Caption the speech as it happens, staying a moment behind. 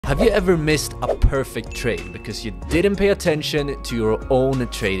Have you ever missed a perfect trade because you didn't pay attention to your own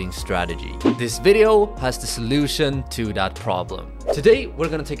trading strategy? This video has the solution to that problem. Today, we're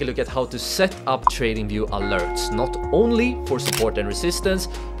going to take a look at how to set up TradingView alerts, not only for support and resistance,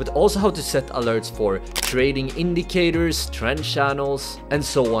 but also how to set alerts for trading indicators, trend channels, and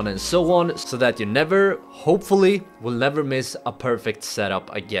so on, so that you never, hopefully, will never miss a perfect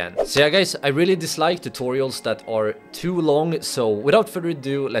setup again. So yeah, guys, I really dislike tutorials that are too long, so without further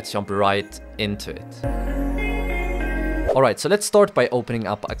ado, let's jump right into it. Alright, so let's start by opening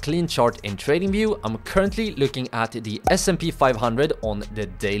up a clean chart in TradingView. I'm currently looking at the S&P 500 on the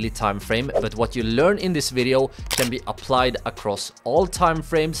daily time frame, but what you learn in this video can be applied across all time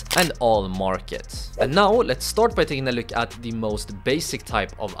frames and all markets. And now let's start by taking a look at the most basic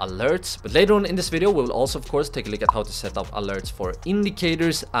type of alerts, but later on in this video we will also of course take a look at how to set up alerts for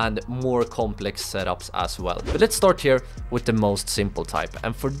indicators and more complex setups as well. But let's start here with the most simple type,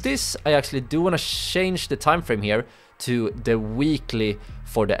 and for this I actually do want to change the time frame here to the weekly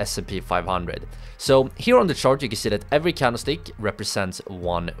for the S&P 500. So here on the chart you can see that every candlestick represents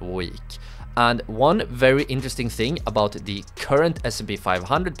 1 week. And one very interesting thing about the current S&P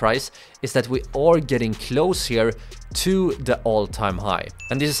 500 price is that we are getting close here to the all-time high.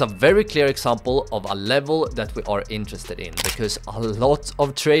 And this is a very clear example of a level that we are interested in, because a lot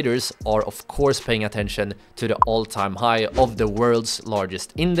of traders are of course paying attention to the all-time high of the world's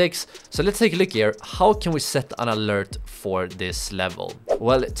largest index. So let's take a look here. How can we set an alert for this level?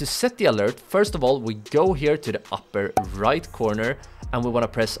 Well, to set the alert, first of all, we go here to the upper right corner and we want to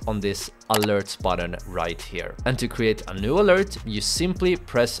press on this alerts button right here. And to create a new alert, you simply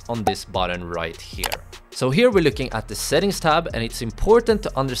press on this button right here. So here we're looking at the settings tab, and it's important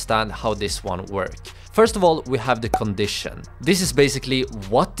to understand how this one works. First of all, we have the condition. This is basically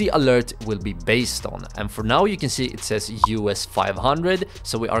what the alert will be based on. And for now, you can see it says US 500.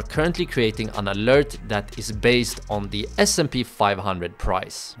 So we are currently creating an alert that is based on the S&P 500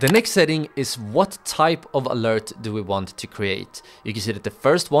 price. The next setting is what type of alert do we want to create. You can see that the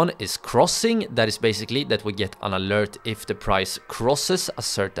first one is crossing. That is basically that we get an alert if the price crosses a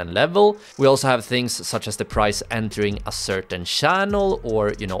certain level. We also have things such as the price entering a certain channel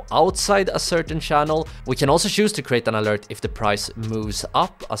or, outside a certain channel. We can also choose to create an alert if the price moves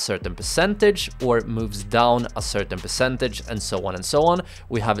up a certain percentage or moves down a certain percentage, and so on and so on.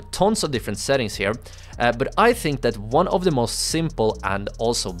 We have tons of different settings here, but I think that one of the most simple and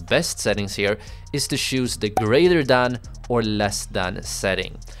also best settings here is to choose the greater than or less than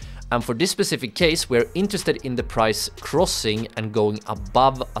setting. And for this specific case, we're interested in the price crossing and going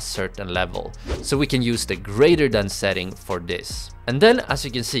above a certain level. So we can use the greater than setting for this. And then, as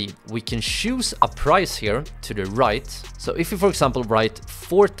you can see, we can choose a price here to the right. So if you, for example, write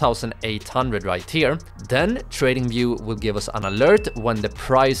 4,800 right here, then TradingView will give us an alert when the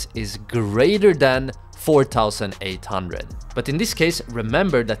price is greater than 4,800. But in this case,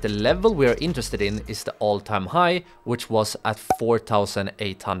 remember that the level we are interested in is the all-time high, which was at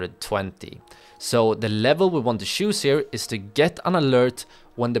 4,820. So the level we want to choose here is to get an alert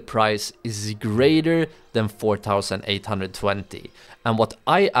when the price is greater than 4,820. And what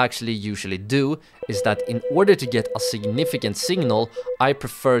I actually usually do is that in order to get a significant signal, I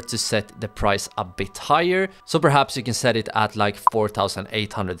prefer to set the price a bit higher. So perhaps you can set it at like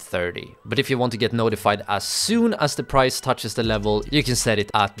 4,830. But if you want to get notified as soon as the price touches the level, you can set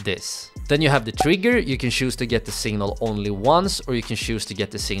it at this. Then you have the trigger. You can choose to get the signal only once, or you can choose to get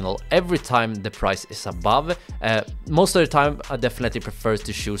the signal every time the price is above. Most of the time, I definitely prefer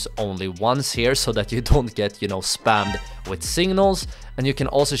to choose only once here so that you don't get, spammed with signals. And you can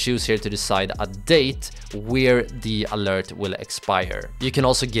also choose here to decide a date where the alert will expire. You can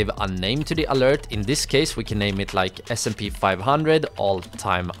also give a name to the alert. In this case, we can name it like S&P 500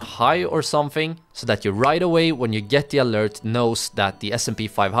 all-time high or something, so that you right away when you get the alert knows that the S&P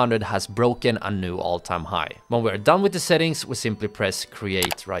 500 has broken a new all-time high. When we're done with the settings, we simply press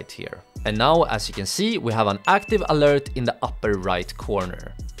create right here. And now, as you can see, we have an active alert in the upper right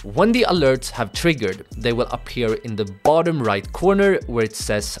corner. When the alerts have triggered, they will appear in the bottom right corner where it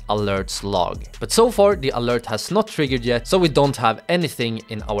says alerts log. But so far the alert has not triggered yet, so we don't have anything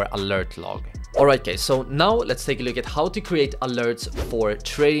in our alert log. Alright guys, so now let's take a look at how to create alerts for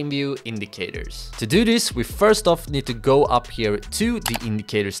TradingView indicators. To do this, we first off need to go up here to the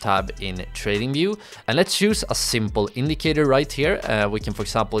indicators tab in TradingView, and let's choose a simple indicator right here. We can, for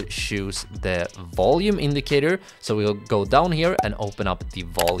example, choose the volume indicator. So we'll go down here and open up the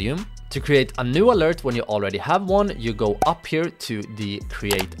volume. To create a new alert when you already have one, you go up here to the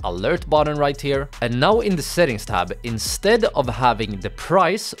create alert button right here. And now in the settings tab, instead of having the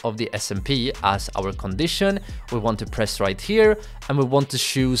price of the S&P as our condition, we want to press right here and we want to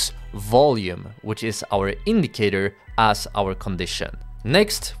choose volume, which is our indicator, as our condition.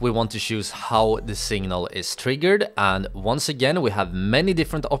 Next, we want to choose how the signal is triggered, and once again we have many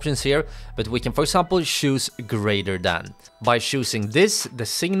different options here, but we can for example choose greater than. By choosing this, the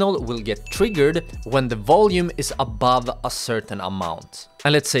signal will get triggered when the volume is above a certain amount.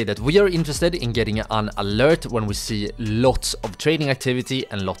 And let's say that we are interested in getting an alert when we see lots of trading activity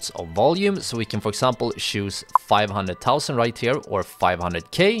and lots of volume. So we can, for example, choose 500,000 right here or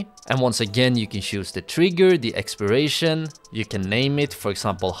 500K. And once again, you can choose the trigger, the expiration. You can name it, for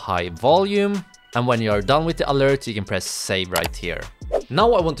example, high volume. And when you are done with the alert, you can press save right here.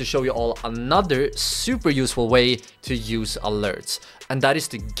 Now I want to show you all another super useful way to use alerts, and that is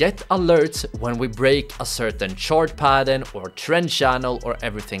to get alerts when we break a certain chart pattern or trend channel or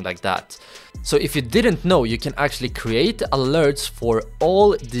everything like that. So if you didn't know, you can actually create alerts for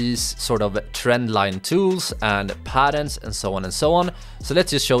all these sort of trend line tools and patterns and so on and so on. So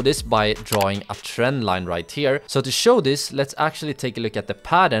let's just show this by drawing a trend line right here. So to show this, let's actually take a look at the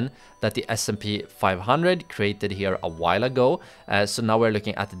pattern that the S&P 500 created here a while ago. So now we're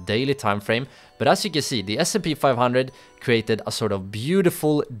looking at the daily time frame. But as you can see, the S&P 500 created a sort of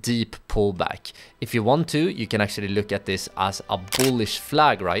beautiful deep pullback. If you want to, you can actually look at this as a bullish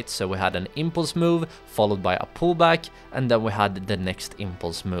flag, right? So we had an impulse move followed by a pullback, and then we had the next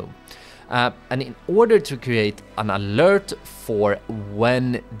impulse move. And in order to create an alert for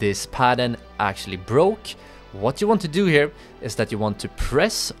when this pattern actually broke, what you want to do here is that you want to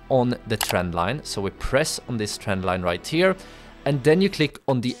press on the trend line. So we press on this trend line right here, and then you click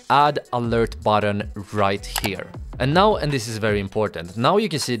on the add alert button right here. And now, and this is very important, now you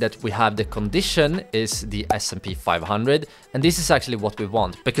can see that we have the condition is the S&P 500, and this is actually what we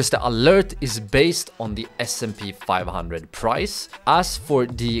want because the alert is based on the S&P 500 price. As for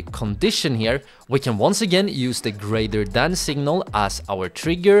the condition here, we can once again use the greater than signal as our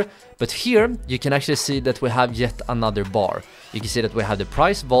trigger, but here you can actually see that we have yet another bar. You can see that we have the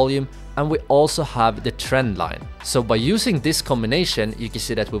price, volume, and we also have the trend line. So by using this combination, you can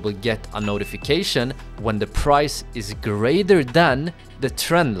see that we will get a notification when the price is greater than the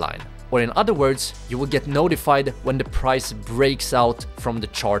trend line. Or in other words, you will get notified when the price breaks out from the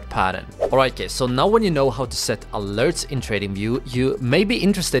chart pattern. Alright, okay, so now when you know how to set alerts in TradingView, you may be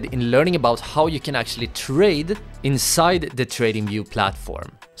interested in learning about how you can actually trade inside the TradingView platform.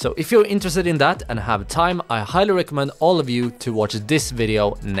 So if you're interested in that and have time, I highly recommend all of you to watch this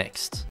video next.